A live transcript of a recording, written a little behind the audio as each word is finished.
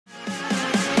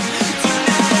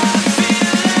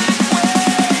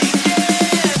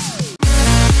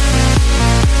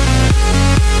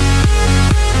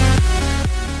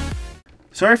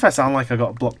Sorry if I sound like I got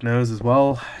a blocked nose as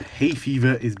well. Hay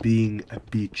fever is being a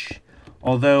bitch.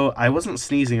 Although I wasn't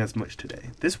sneezing as much today.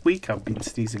 This week I've been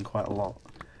sneezing quite a lot.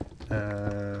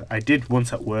 I did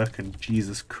once at work, and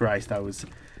Jesus Christ, I was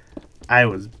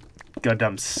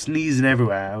goddamn sneezing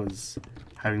everywhere. I was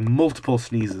having multiple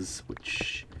sneezes,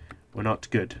 which were not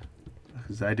good,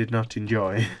 because I did not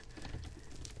enjoy.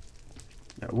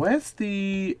 Now, where's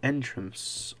the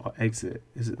entrance or exit?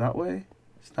 Is it that way?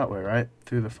 It's that way, right?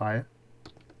 Through the fire.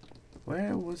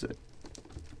 Where was it?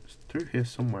 It's through here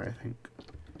somewhere, I think.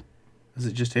 Is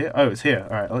it just here? Oh, it's here.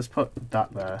 Alright, let's put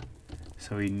that there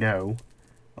so we know.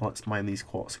 Let's mine these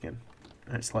quartz again.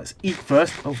 Alright, so let's eat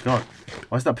first. Oh god,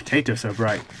 why is that potato so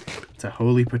bright? It's a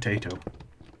holy potato.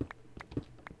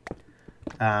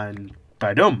 And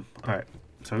ba-dum. Alright,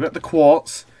 so we've got the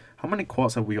quartz. How many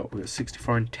quartz have we got? We've got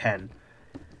 64 and 10.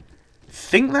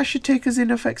 Think that should take us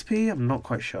enough XP? I'm not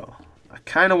quite sure. I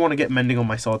kind of want to get mending on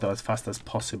my sword though as fast as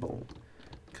possible,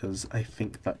 because I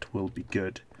think that will be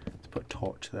good. Let's put a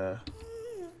torch there.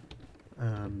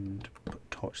 And put a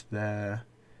torch there,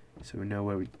 so we know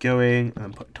where we're going, and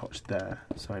then put a torch there,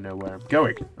 so I know where I'm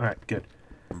going. Alright, good.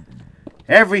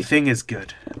 Everything is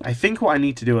good. I think what I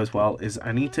need to do as well is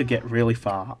I need to get really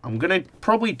far. I'm going to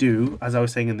probably do, as I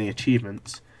was saying in the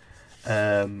achievements,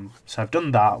 so I've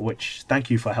done that, which, thank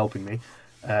you for helping me.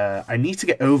 I need to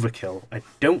get overkill. I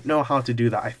don't know how to do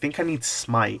that. I think I need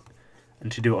smite,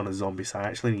 and to do it on a zombie, so I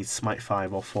actually need smite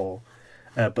 5 or 4.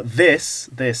 But this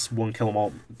 1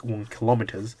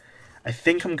 kilometers, I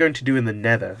think I'm going to do in the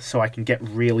nether, so I can get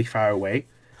really far away.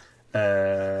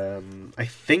 I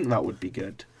think that would be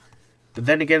good. But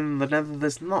then again, in the nether,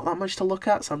 there's not that much to look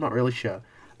at, so I'm not really sure.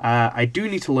 I do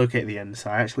need to locate the end,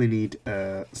 so I actually need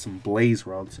some blaze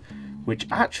rods, which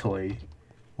actually,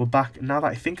 we're back. Now that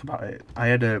I think about it, I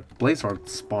had a blaze rod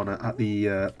spawner at the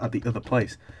other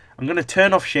place. I'm going to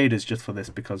turn off shaders just for this,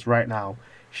 because right now,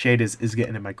 shaders is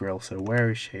getting in my grill. So where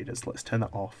is shaders? Let's turn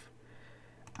that off.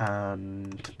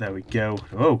 And there we go.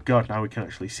 Oh god, now we can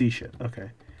actually see shit. Okay.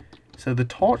 So the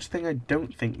torch thing I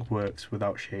don't think works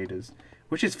without shaders,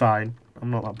 which is fine.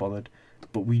 I'm not that bothered.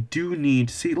 But we do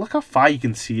need... See, look how far you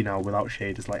can see now without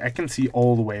shaders. Like, I can see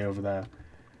all the way over there.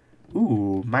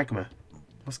 Ooh, magma.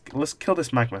 Let's kill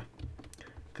this magma,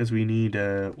 because we need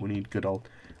good old...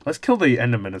 Let's kill the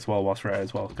enderman as well whilst we're at it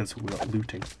as well, because we got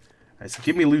looting. Alright, so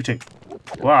give me looting.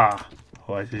 Wah!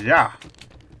 Did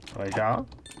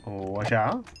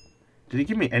he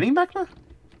give me any magma?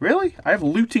 Really? I have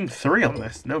looting 3 on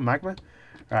this. No magma?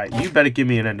 Alright, you better give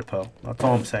me an ender pearl. That's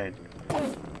all I'm saying.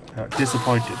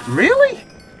 Disappointed. Really?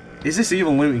 Is this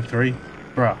even looting 3?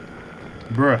 Bruh.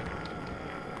 Bruh.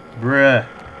 Bruh.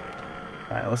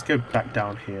 Alright, let's go back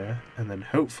down here, and then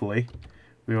hopefully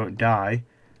we won't die,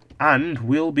 and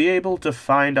we'll be able to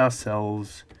find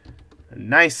ourselves a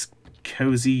nice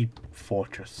cozy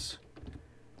fortress,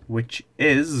 which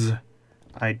is,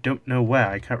 I don't know where.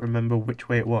 I can't remember which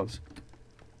way it was.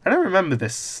 I don't remember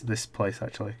this place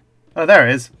actually. Oh, there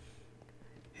it is.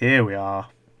 Here we are.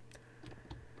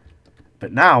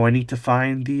 But now I need to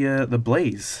find the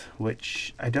blaze,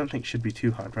 which I don't think should be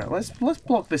too hard. Right, let's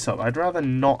block this up. I'd rather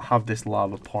not have this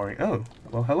lava pouring. Oh,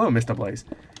 well, hello, Mr. Blaze.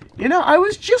 You know, I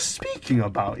was just speaking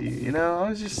about you. You know, I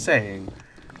was just saying,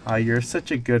 you're such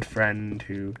a good friend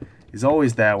who is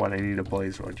always there when I need a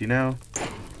blaze rod. You know,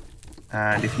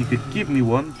 and if you could give me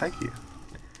one, thank you.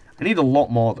 I need a lot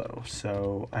more though,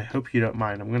 so I hope you don't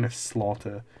mind. I'm gonna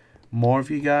slaughter more of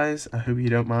you guys. I hope you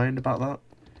don't mind about that.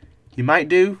 You might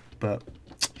do, but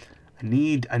I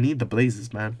need the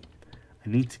blazes, man. I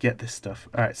need to get this stuff.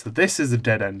 Alright, so this is a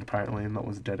dead end apparently, and that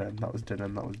was a dead end, that was dead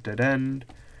end, that was dead end.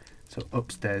 So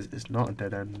upstairs is not a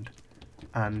dead end.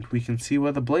 And we can see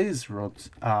where the blaze rods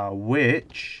are,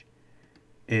 which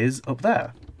is up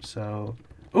there. So,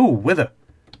 ooh, wither.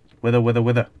 Wither, wither,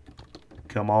 wither.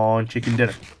 Come on, chicken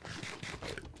dinner.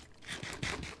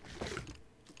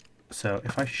 So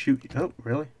if I shoot you, oh,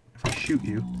 really? If I shoot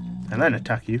you and then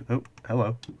attack you, oh,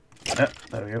 hello.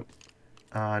 There we go.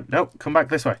 No, come back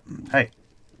this way. Hey.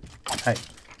 Hey.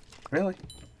 Really?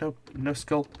 No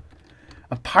skull?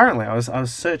 Apparently, I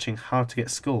was searching how to get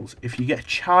skulls. If you get a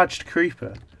charged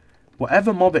creeper,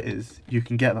 whatever mob it is, you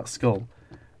can get that skull.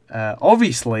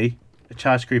 Obviously, a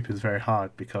charged creeper is very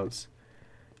hard, because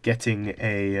getting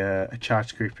a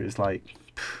charged creeper is like...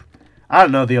 I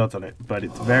don't know the odds on it, but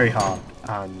it's very hard,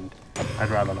 and I'd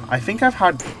rather not. I think I've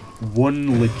had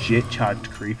one legit charged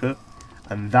creeper,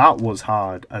 and that was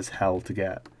hard as hell to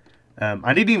get.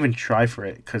 I didn't even try for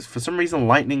it, because for some reason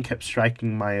lightning kept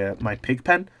striking my my pig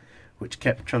pen, which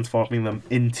kept transforming them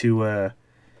into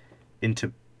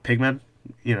pigmen,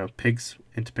 you know, pigs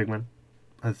into pigmen,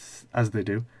 as they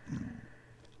do.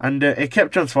 And it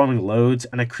kept transforming loads,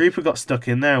 and a creeper got stuck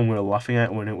in there, and we were laughing at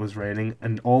it when it was raining,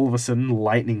 and all of a sudden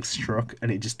lightning struck,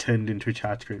 and it just turned into a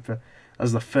charged creeper. That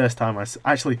was the first time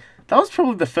actually, that was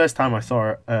probably the first time I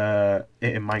saw it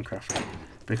in Minecraft.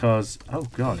 Because, oh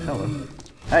god, hello.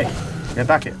 Hey, get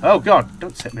back here. Oh god,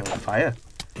 don't set me on fire.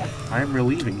 I am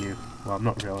relieving you. Well, I'm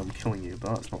not really, I'm killing you,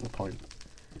 but that's not the point.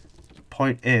 The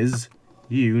point is,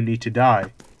 you need to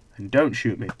die. And don't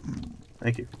shoot me.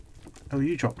 Thank you. Oh,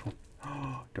 you dropped one.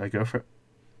 Do I go for it?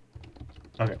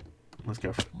 Okay, let's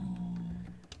go for it.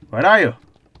 Where are you?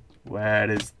 Where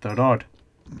is the rod?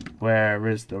 Where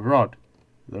is the rod?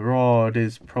 The rod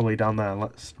is probably down there.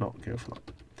 Let's not go for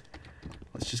that.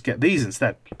 Let's just get these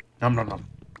instead. Nom nom nom.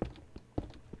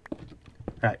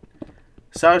 Right.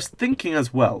 So I was thinking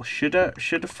as well, should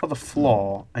for the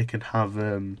floor I can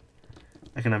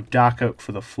have dark oak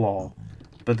for the floor.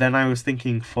 But then I was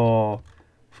thinking for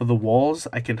the walls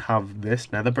I can have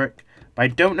this nether brick. But I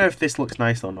don't know if this looks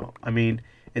nice or not. I mean,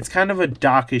 it's kind of a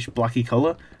darkish blacky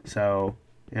colour, so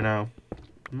you know,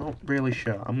 I'm not really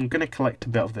sure. I'm gonna collect a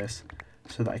bit of this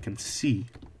so that I can see.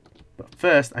 But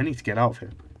first I need to get out of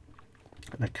here.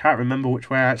 And I can't remember which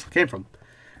way I actually came from.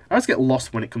 I always get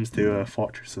lost when it comes to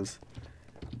fortresses.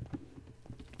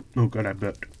 Oh god, I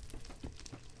burped.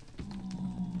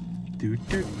 Doo,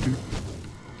 doo, doo.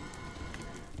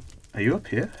 Are you up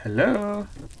here? Hello?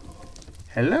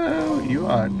 Hello? You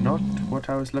are not what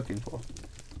I was looking for.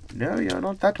 No, you're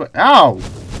not that way. Ow!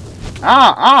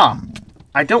 Ah, ah!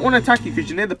 I don't want to attack you because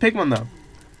you're near the pigman though.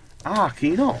 Ah,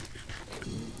 can you not?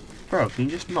 Bro, can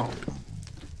you just not?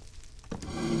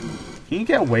 Can you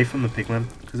get away from the pigman?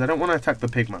 Because I don't want to attack the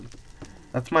pigman.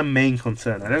 That's my main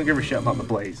concern. I don't give a shit about the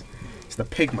blaze. It's the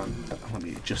pigman. Let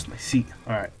me adjust my seat.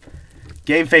 Alright.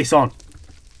 Game face on.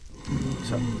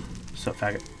 So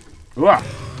faggot. Ooh, ah.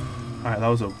 Alright, that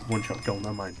was a one-shot kill.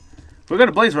 Never mind. We got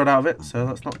a blaze rod out of it, so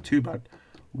that's not too bad.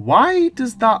 Why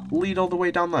does that lead all the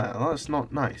way down there? That's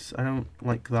not nice. I don't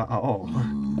like that at all.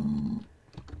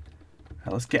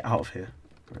 Right, let's get out of here.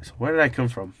 Right, so where did I come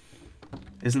from?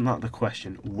 Isn't that the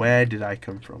question? Where did I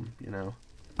come from, you know?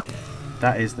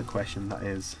 That is the question, that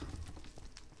is.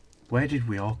 Where did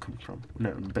we all come from?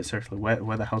 No, but seriously,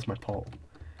 where the hell's my portal?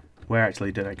 Where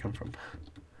actually did I come from?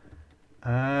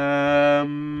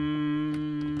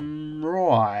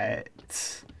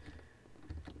 Right.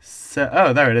 So,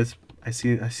 oh, there it is. I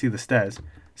see the stairs.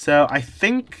 So, I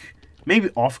think maybe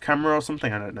off camera or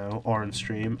something, I don't know, or on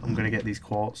stream, I'm going to get these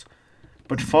quartz.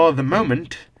 But for the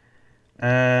moment,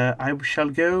 I shall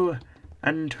go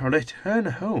and return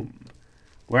home.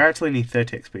 We actually need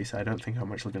 30 XP, so I don't think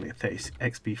I'm actually going to get 30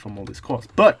 XP from all this quartz.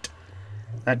 But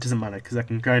that doesn't matter, because I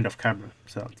can grind off camera,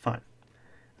 so that's fine.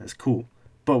 That's cool.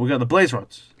 But we got the blaze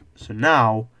rods. So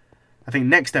now, I think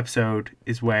next episode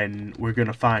is when we're going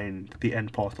to find the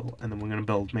end portal, and then we're going to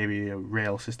build maybe a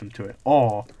rail system to it.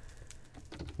 Or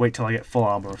wait till I get full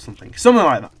armor or something. Something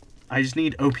like that. I just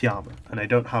need OP armor, and I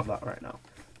don't have that right now.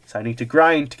 So I need to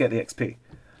grind to get the XP.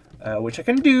 Which I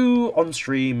can do on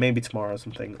stream, maybe tomorrow or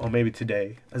something. Or maybe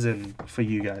today, as in for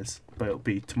you guys. But it'll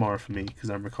be tomorrow for me, because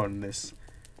I'm recording this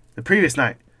the previous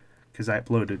night. Because I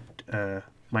uploaded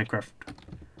Minecraft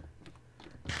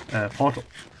Portal.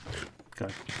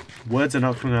 God, words are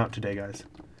not coming out today, guys.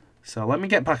 So let me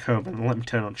get back home and let me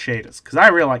turn on shaders. Because I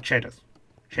really like shaders.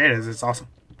 Shaders is awesome.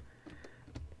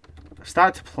 I've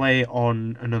started to play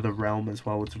on another realm as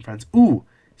well with some friends. Ooh,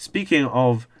 speaking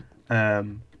of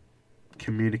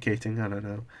communicating, I don't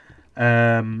know.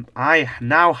 I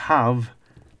now have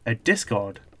a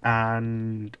Discord,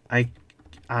 and I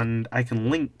can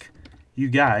link you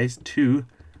guys to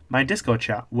my Discord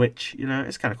chat, which, you know,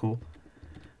 is kind of cool.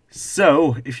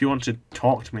 So if you want to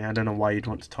talk to me, I don't know why you'd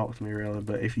want to talk to me really,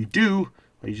 but if you do,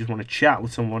 or you just want to chat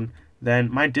with someone, then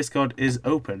my Discord is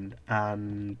open,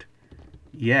 and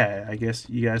yeah, I guess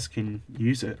you guys can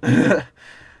use it.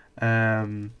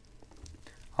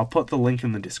 I'll put the link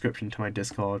in the description to my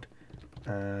Discord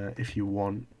if you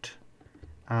want.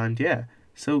 And yeah,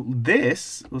 so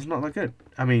this was not that good.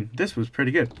 I mean, this was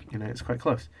pretty good. You know, it's quite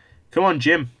close. Come on,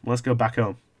 Jim. Let's go back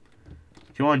home.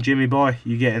 Come on, Jimmy boy.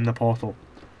 You get in the portal.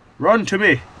 Run to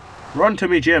me. Run to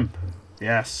me, Jim.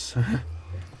 Yes.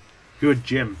 Good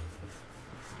Jim.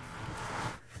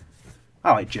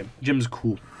 I like Jim. Jim's a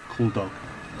cool dog.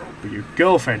 But your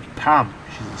girlfriend, Pam,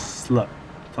 she's a slut.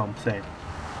 That's all I'm saying.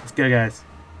 Let's go, guys.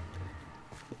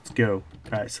 Let's go.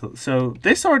 Right, so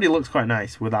this already looks quite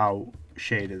nice without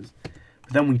shaders.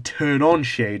 But then we turn on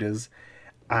shaders.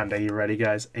 And are you ready,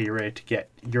 guys? Are you ready to get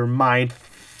your mind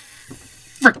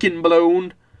freaking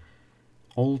blown?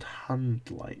 Old hand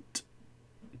light.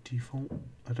 Default?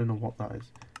 I don't know what that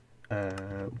is.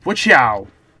 Wachow!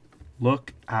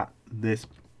 Look at this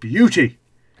beauty.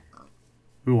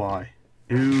 Ooh, I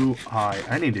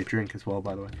need a drink as well,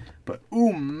 by the way. But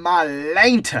ooh, my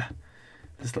lanta.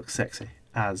 This looks sexy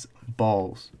as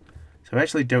balls. So I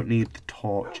actually don't need the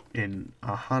torch in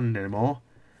our hand anymore,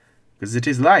 because it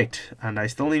is light, and I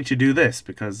still need to do this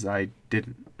because I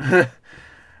didn't.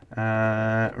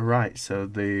 Right. So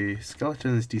the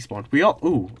skeleton is despawned.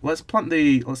 Let's plant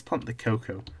the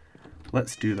cocoa.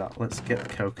 Let's do that. Let's get the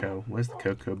cocoa. Where's the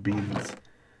cocoa beans?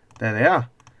 There they are.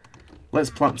 Let's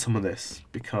plant some of this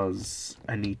because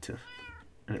I need to,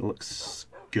 and it looks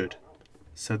good.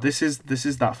 So this is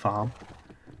that farm.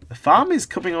 The farm is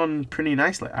coming on pretty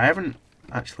nicely. I haven't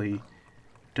actually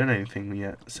done anything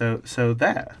yet. So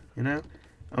there, you know.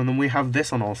 And then we have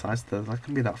this on all sides. So that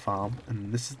can be that farm,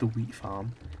 and this is the wheat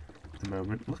farm. At the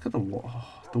moment, look at the water.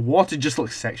 Oh, the water just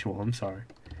looks sexual. I'm sorry.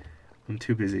 I'm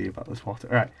too busy about this water.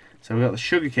 All right. So we got the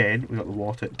sugar cane. We got the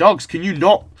water. Dogs, can you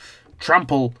not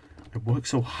trample? I work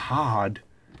so hard.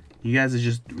 You guys are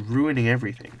just ruining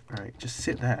everything. All right. Just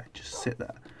sit there. Just sit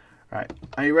there. All right.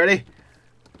 Are you ready?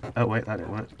 Oh wait, that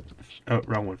didn't work. Oh,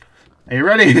 wrong one. Are you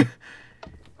ready?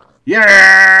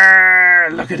 Yeah!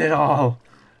 Look at it all.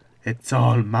 It's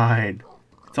all mine.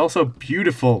 It's also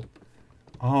beautiful.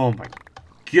 Oh my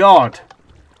god.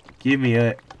 Give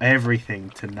me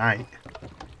everything tonight.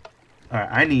 Alright,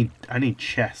 I need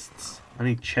chests. I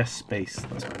need chest space.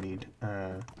 That's what I need.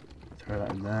 Throw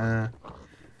that in there.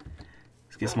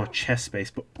 Let's get some more chest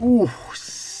space. But ooh,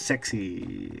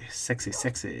 sexy. Sexy,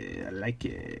 sexy. I like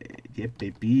it. Yeah,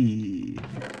 baby.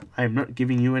 I am not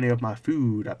giving you any of my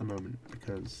food at the moment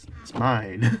because it's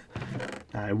mine.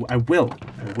 I will.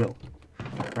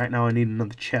 Right now I need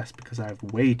another chest because I have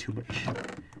way too much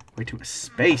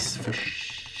space for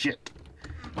shit.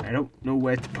 I don't know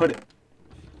where to put it.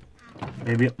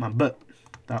 Maybe up my butt.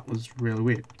 That was really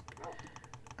weird.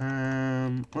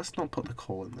 Let's not put the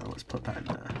coal in there. Let's put that in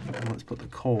there. And let's put the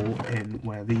coal in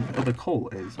where the other coal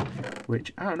is,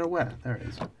 which I don't know where. There it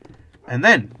is. And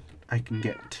then I can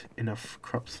get enough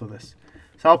crops for this.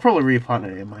 So I'll probably replant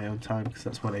it in my own time because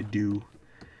that's what I do.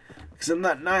 Because I'm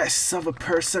that nice of a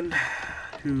person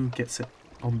who gets it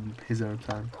on his own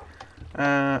time.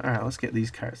 Alright, let's get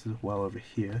these carrots as well over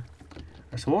here.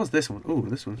 Right, so what was this one? Ooh,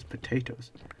 this one's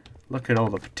potatoes. Look at all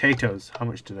the potatoes. How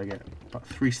much did I get? About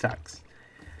 3 stacks.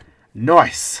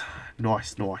 Nice.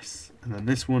 Nice, nice. And then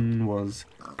this one was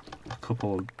a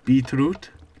couple of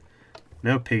beetroot.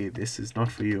 No, Piggy, this is not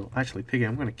for you. Actually, Piggy,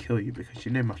 I'm going to kill you because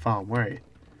you named my farm. Where are you?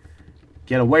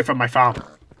 Get away from my farm.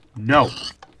 No.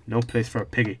 No place for a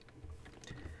piggy.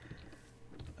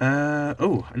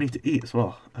 Oh, I need to eat as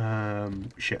well.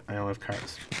 Shit, I only have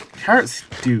carrots. Carrots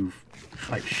do,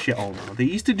 like, shit all now. They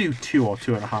used to do 2 or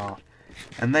 2.5.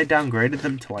 And they downgraded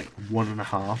them to, like,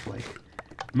 1.5. Like,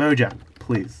 Mojang,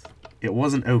 please. It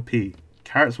wasn't OP.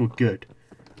 Carrots were good.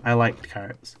 I liked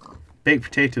carrots. Baked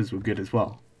potatoes were good as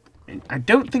well. And I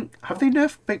don't think... Have they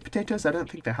nerfed baked potatoes? I don't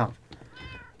think they have.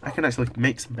 I can actually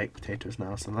make some baked potatoes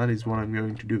now, so that is what I'm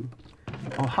going to do.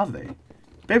 Oh, have they?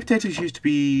 Baked potatoes used to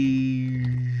be...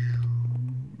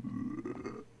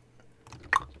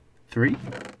 3,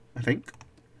 I think.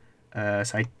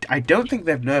 So I don't think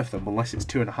they've nerfed them unless it's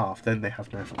 2.5. Then they have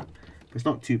nerfed them. But it's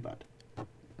not too bad.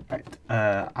 Right.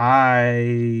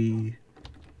 I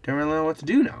don't really know what to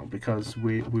do now because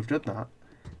we've done that.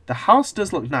 The house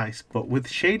does look nice, but with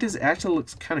shaders it actually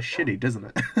looks kind of shitty, doesn't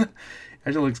it? It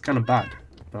actually looks kind of bad,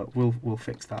 but we'll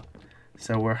fix that.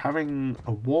 So we're having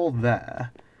a wall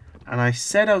there, and I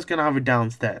said I was going to have a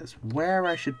downstairs. Where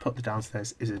I should put the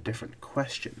downstairs is a different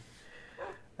question.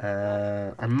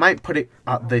 I might put it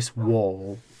at this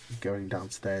wall going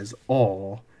downstairs,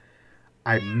 or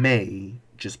I may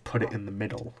just put it in the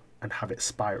middle and have it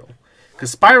spiral. Because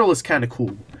spiral is kind of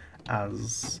cool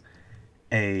as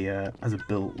a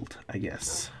build, I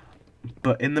guess.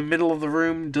 But in the middle of the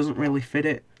room doesn't really fit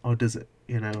it, or does it?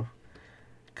 You know,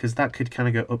 because that could kind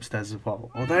of go upstairs as well.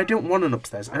 Although I don't want an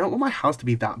upstairs. I don't want my house to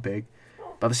be that big,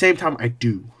 but at the same time I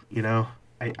do. You know,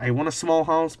 I want a small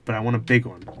house, but I want a big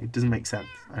one. It doesn't make sense.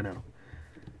 I know.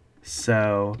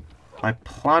 So my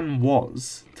plan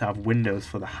was to have windows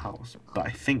for the house, but I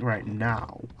think right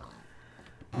now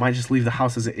I might just leave the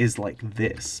house as it is like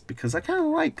this, because I kind of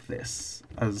like this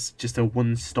as just a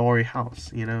 1-story house,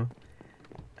 you know.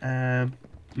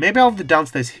 Maybe I'll have the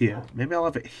downstairs here. Maybe I'll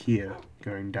have it here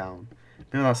going down.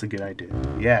 Maybe that's a good idea.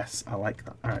 Yes, I like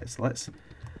that. Alright, so let's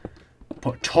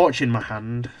put a torch in my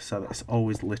hand so that it's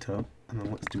always lit up. And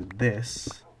then let's do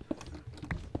this.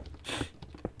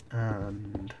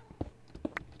 And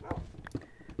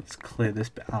let's clear this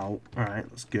bit out. Alright,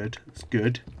 that's good. That's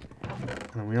good.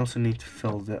 And we also need to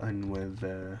fill that in with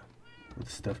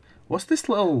stuff. What's this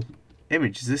little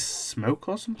image? Is this smoke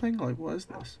or something? Like, what is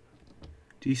this?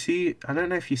 Do you see? I don't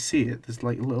know if you see it. There's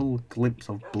like a little glimpse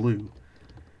of blue.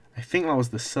 I think that was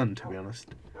the sun, to be honest.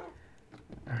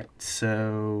 Alright,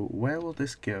 so where will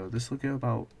this go? This will go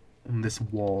about on this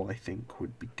wall, I think,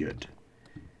 would be good.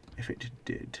 If it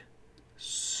did.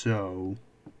 So,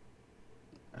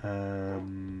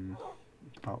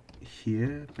 about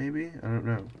here, maybe? I don't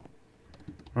know.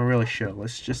 I'm not really sure.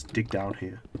 Let's just dig down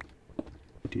here.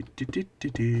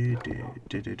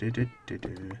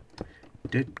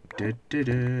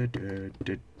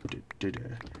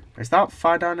 Is that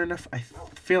far down enough? I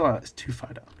feel like it's too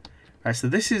far down. Alright, so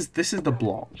this is the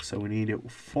block. So we need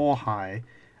it 4 high.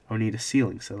 And we need a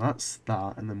ceiling. So that's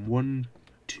that. And then 1,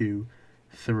 2,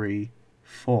 3,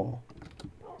 4.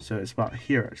 So it's about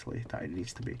here actually that it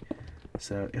needs to be.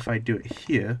 So if I do it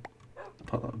here,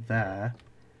 put that there,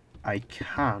 I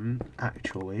can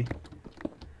actually.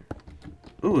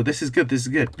 Ooh, this is good. This is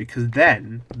good because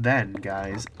then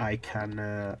guys, I can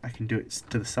do it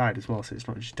to the side as well, so it's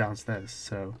not just downstairs.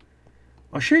 So,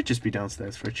 or should it just be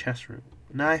downstairs for a chest room?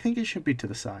 No, I think it should be to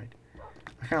the side.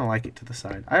 I kind of like it to the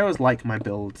side. I always like my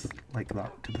builds like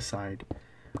that to the side.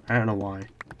 I don't know why.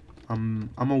 I'm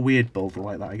a weird builder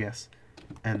like that, I guess.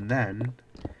 And then,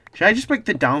 should I just make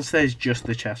the downstairs just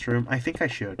the chest room? I think I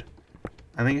should.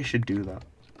 I think I should do that.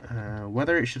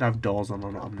 Whether it should have doors on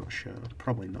or not, I'm not sure.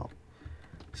 Probably not.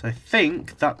 So I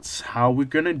think that's how we're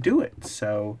going to do it.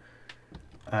 So,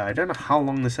 I don't know how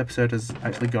long this episode has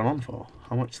actually gone on for.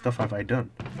 How much stuff have I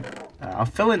done? I'll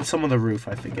fill in some of the roof,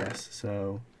 I guess.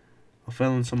 So, I'll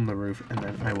fill in some of the roof and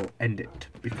then I will end it.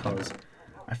 Because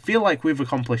I feel like we've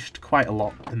accomplished quite a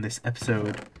lot in this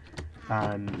episode.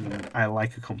 And I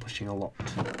like accomplishing a lot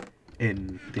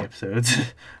in the episodes.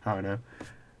 I don't know.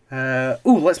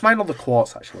 Ooh, let's mine all the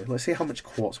quartz, actually. Let's see how much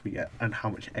quartz we get and how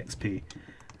much XP.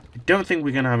 I don't think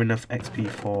we're going to have enough XP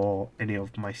for any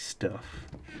of my stuff,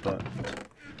 but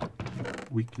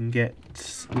we can get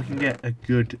a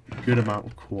good amount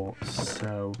of quartz.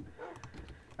 So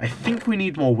I think we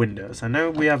need more windows. I know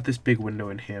we have this big window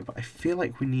in here, but I feel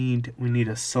like we need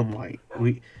a sunlight.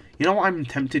 You know what I'm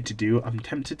tempted to do? I'm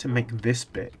tempted to make this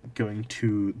bit going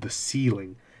to the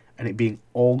ceiling and it being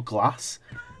all glass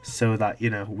so that,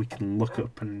 you know, we can look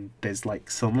up and there's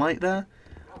like sunlight there.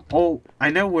 Oh,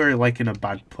 I know we're like in a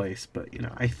bad place, but you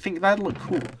know, I think that'd look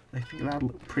cool. I think that'd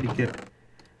look pretty good.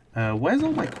 Where's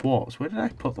all my quartz? Where did I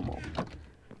put them all?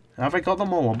 Have I got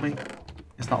them all on me?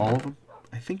 Is that all of them?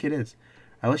 I think it is.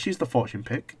 Let's use the fortune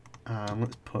pick.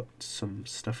 Let's put some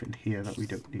stuff in here that we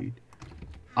don't need.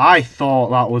 I thought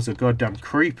that was a goddamn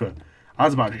creeper. I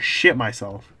was about to shit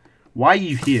myself. Why are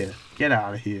you here? Get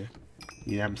out of here,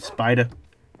 you damn spider.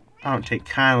 I don't take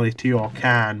kindly to your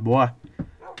kind, boy.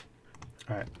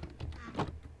 Alright.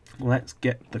 Let's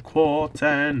get the quartz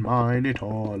and mine it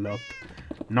all up.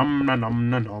 Nom nom nom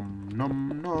nom nom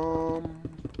nom nom.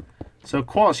 So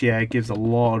quartz, yeah, it gives a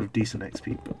lot of decent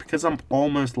XP, but because I'm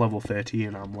almost level 30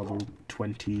 and I'm level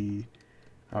 20,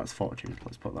 that's fortune.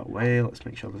 Let's put that away. Let's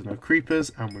make sure there's no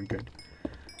creepers, and we're good.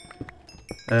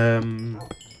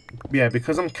 Yeah,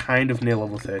 because I'm kind of near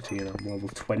level 30 and I'm level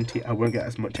 20, I won't get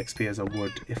as much XP as I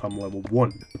would if I'm level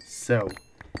 1. So,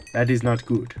 that is not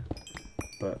good.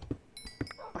 But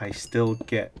I still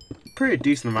get a pretty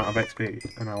decent amount of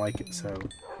XP, and I like it, so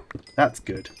that's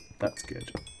good. That's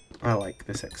good. I like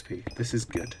this XP. This is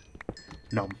good.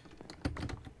 Nom.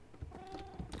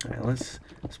 Alright, let's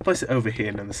place it over here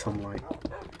in the sunlight.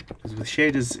 Because with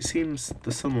shaders, it seems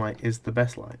the sunlight is the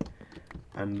best light.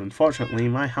 And unfortunately,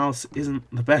 my house isn't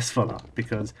the best for that,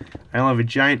 because I have a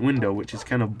giant window which is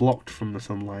kind of blocked from the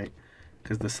sunlight,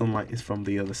 because the sunlight is from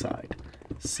the other side.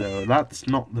 So that's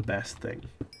not the best thing.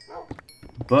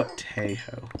 But hey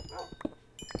ho.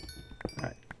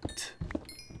 Right.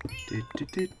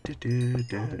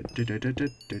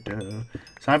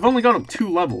 So I've only gone up 2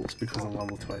 levels because I'm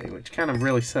level 20, which kind of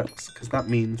really sucks, because that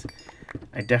means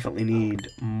I definitely need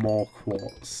more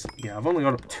quartz. Yeah, I've only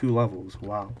got up 2 levels.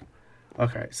 Wow.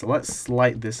 Okay, so let's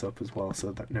light this up as well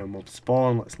so that no mobs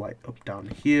spawn. Let's light up down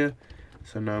here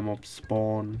so no mobs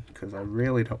spawn, because I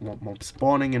really don't want mobs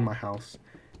spawning in my house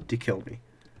to kill me.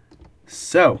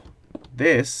 So,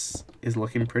 this is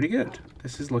looking pretty good.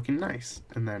 This is looking nice.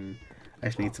 And then I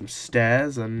just need some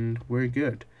stairs and we're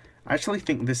good. I actually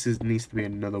think this needs to be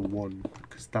another 1,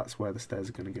 because that's where the stairs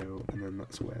are going to go, and then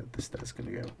that's where the stairs are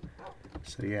going to go.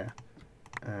 So yeah.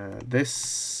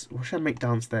 What should I make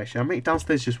downstairs? Should I make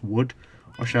downstairs just wood,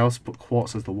 or should I also put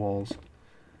quartz as the walls?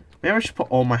 Maybe I should put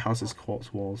all my houses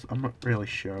quartz walls. I'm not really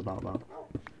sure about that.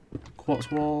 Quartz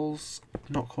walls,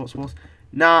 not quartz walls.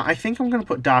 Nah, I think I'm going to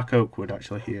put dark oak wood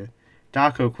actually here.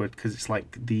 Dark oak wood, because it's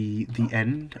like the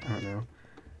end. I don't know.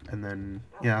 And then,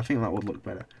 yeah, I think that would look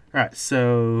better. Alright,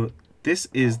 so this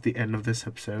is the end of this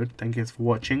episode. Thank you guys for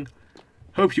watching.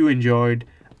 Hope you enjoyed.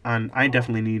 And I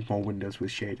definitely need more windows with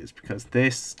shaders because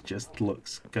this just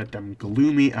looks goddamn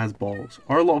gloomy as balls.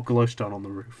 Or a lot of glowstone on the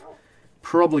roof.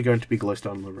 Probably going to be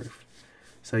glowstone on the roof.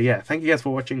 So yeah, thank you guys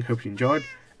for watching. Hope you enjoyed.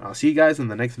 I'll see you guys in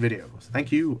the next video.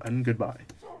 Thank you and goodbye.